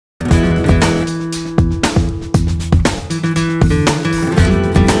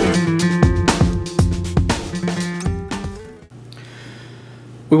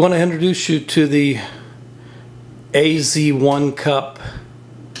We want to introduce you to the AZ1 Cup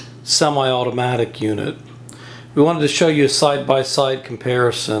semi-automatic unit. We wanted to show you a side-by-side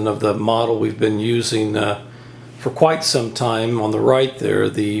comparison of the model we've been using for quite some time. On the right there,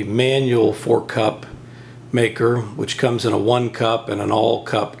 the manual 4-cup maker, which comes in a 1-cup and an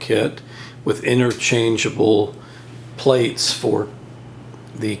all-cup kit with interchangeable plates for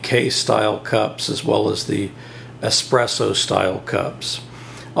the K-style cups as well as the espresso style cups.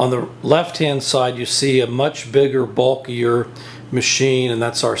 On the left-hand side, you see a much bigger, bulkier machine, and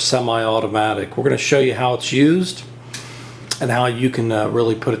that's our semi-automatic. We're going to show you how it's used and how you can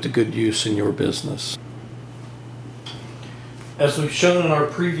really put it to good use in your business. As we've shown in our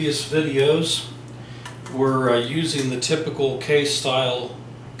previous videos, we're using the typical K-style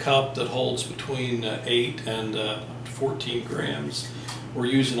cup that holds between 8 and 14 grams. We're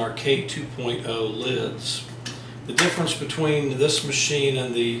using our K 2.0 lids. The difference between this machine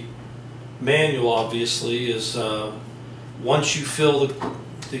and the manual, obviously, is once you fill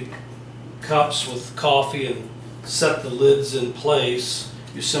the cups with coffee and set the lids in place,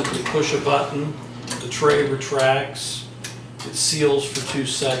 you simply push a button, the tray retracts, it seals for 2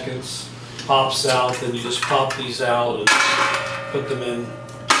 seconds, pops out, then you just pop these out and put them in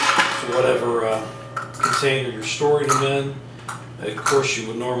to whatever container you're storing them in. Of course, you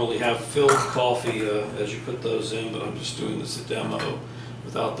would normally have filled coffee as you put those in, but I'm just doing this a demo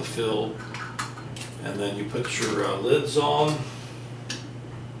without the fill. And then you put your lids on,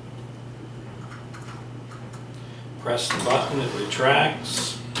 press the button, it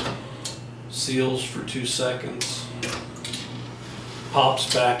retracts, seals for 2 seconds,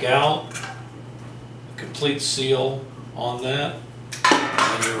 pops back out, complete seal on that,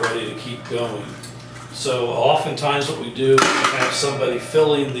 and you're ready to keep going. So oftentimes what we do is have somebody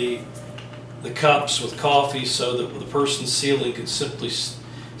filling the cups with coffee so that the person sealing can simply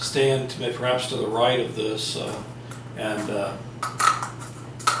stand perhaps to the right of this and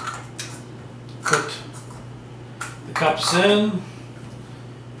put the cups in,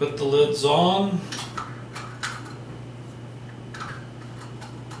 put the lids on,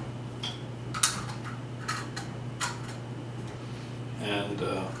 and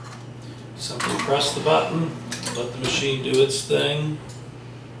simply press the button, let the machine do its thing.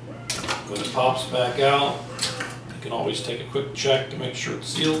 When it pops back out, you can always take a quick check to make sure it's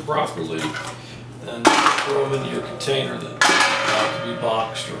sealed properly, and throw them into your container that have to be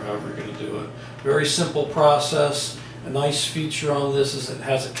boxed or however you're going to do it. Very simple process. A nice feature on this is it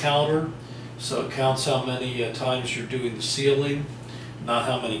has a counter, so it counts how many times you're doing the sealing, not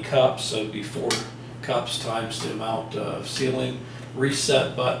how many cups, so it'd be 4 cups times the amount of sealing.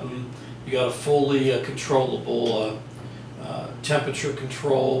 Reset button. You got a fully controllable temperature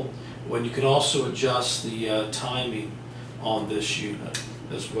control, when you can also adjust the timing on this unit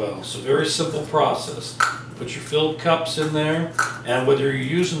as well. So very simple process. Put your filled cups in there, and whether you're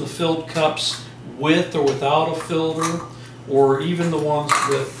using the filled cups with or without a filter, or even the ones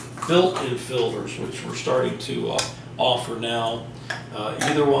with built-in filters, which we're starting to offer now,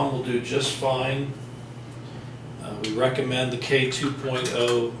 either one will do just fine. We recommend the K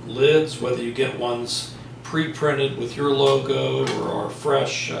 2.0 lids, whether you get ones pre-printed with your logo or our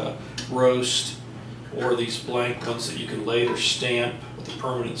fresh roast, or these blank ones that you can later stamp with a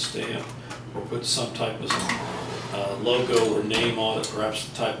permanent stamp or put some type of logo or name on it, perhaps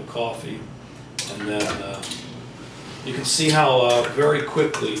the type of coffee. And then you can see how very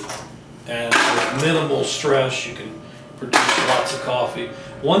quickly and with minimal stress you can produce lots of coffee.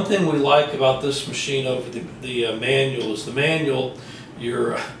 One thing we like about this machine over the manual is the manual,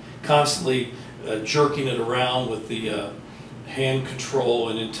 you're constantly jerking it around with the hand control,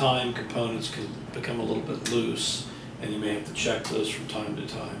 and in time components can become a little bit loose and you may have to check those from time to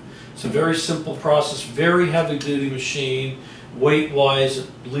time. It's a very simple process, very heavy duty machine, weight wise at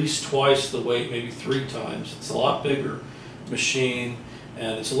least twice the weight, maybe 3 times. It's a lot bigger machine,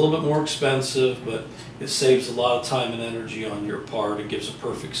 and it's a little bit more expensive, but it saves a lot of time and energy on your part and gives a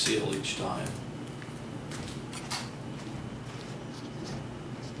perfect seal each time.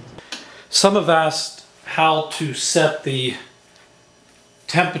 Some have asked how to set the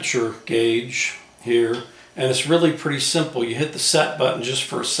temperature gauge here, and it's really pretty simple. You hit the set button just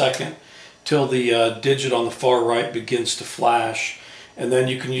for a second till the digit on the far right begins to flash, and then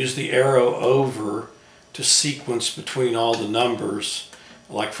you can use the arrow over to sequence between all the numbers.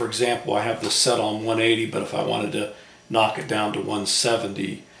 Like, for example, I have this set on 180, but if I wanted to knock it down to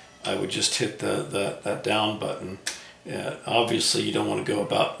 170, I would just hit that down button. Obviously, you don't want to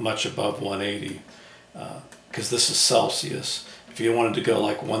go much above 180 because this is Celsius. If you wanted to go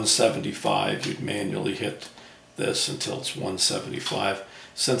like 175, you'd manually hit this until it's 175.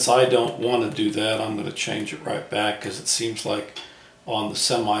 Since I don't want to do that, I'm going to change it right back, because it seems like on the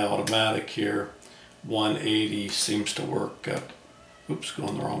semi-automatic here, 180 seems to work. Oops,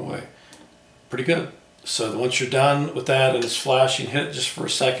 going the wrong way. Pretty good. So once you're done with that and it's flashing, hit it just for a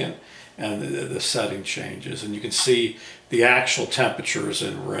second and the setting changes. And you can see the actual temperature is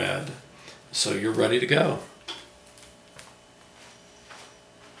in red. So you're ready to go.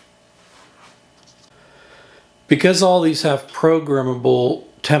 Because all these have programmable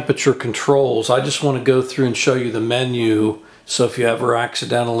temperature controls, I just want to go through and show you the menu, so if you ever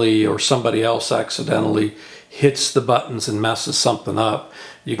accidentally or somebody else accidentally hits the buttons and messes something up,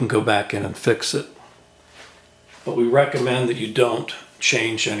 you can go back in and fix it. But we recommend that you don't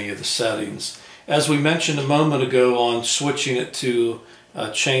change any of the settings. As we mentioned a moment ago on switching it to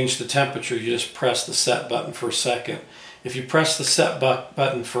change the temperature, you just press the set button for a second. If you press the set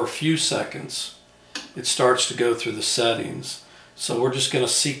button for a few seconds, it starts to go through the settings. So we're just going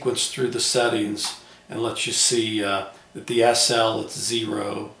to sequence through the settings and let you see that the SL it's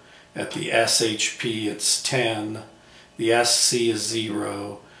 0, at the SHP it's 10, the SC is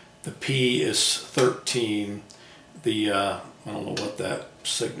 0, the P is 13, the I don't know what that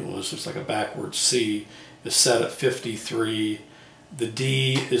signal is, it's like a backwards C, is set at 53, the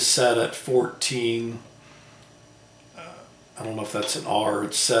D is set at 14, I don't know if that's an R,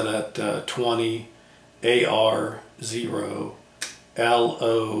 it's set at 20, AR 0,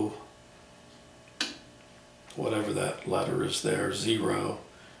 LO, whatever that letter is there, 0.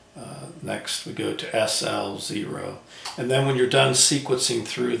 Next we go to SL 0. And then when you're done sequencing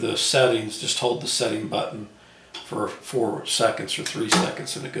through the settings, just hold the setting button for 4 seconds or 3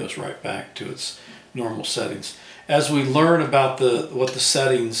 seconds and it goes right back to its normal settings. As we learn about what the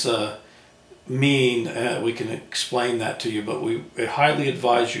settings mean, we can explain that to you, but we highly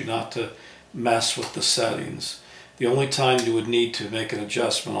advise you not to mess with the settings. The only time you would need to make an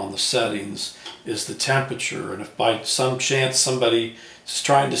adjustment on the settings is the temperature, and if by some chance somebody is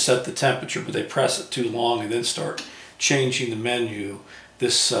trying to set the temperature but they press it too long and then start changing the menu,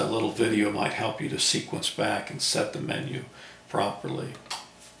 this little video might help you to sequence back and set the menu properly.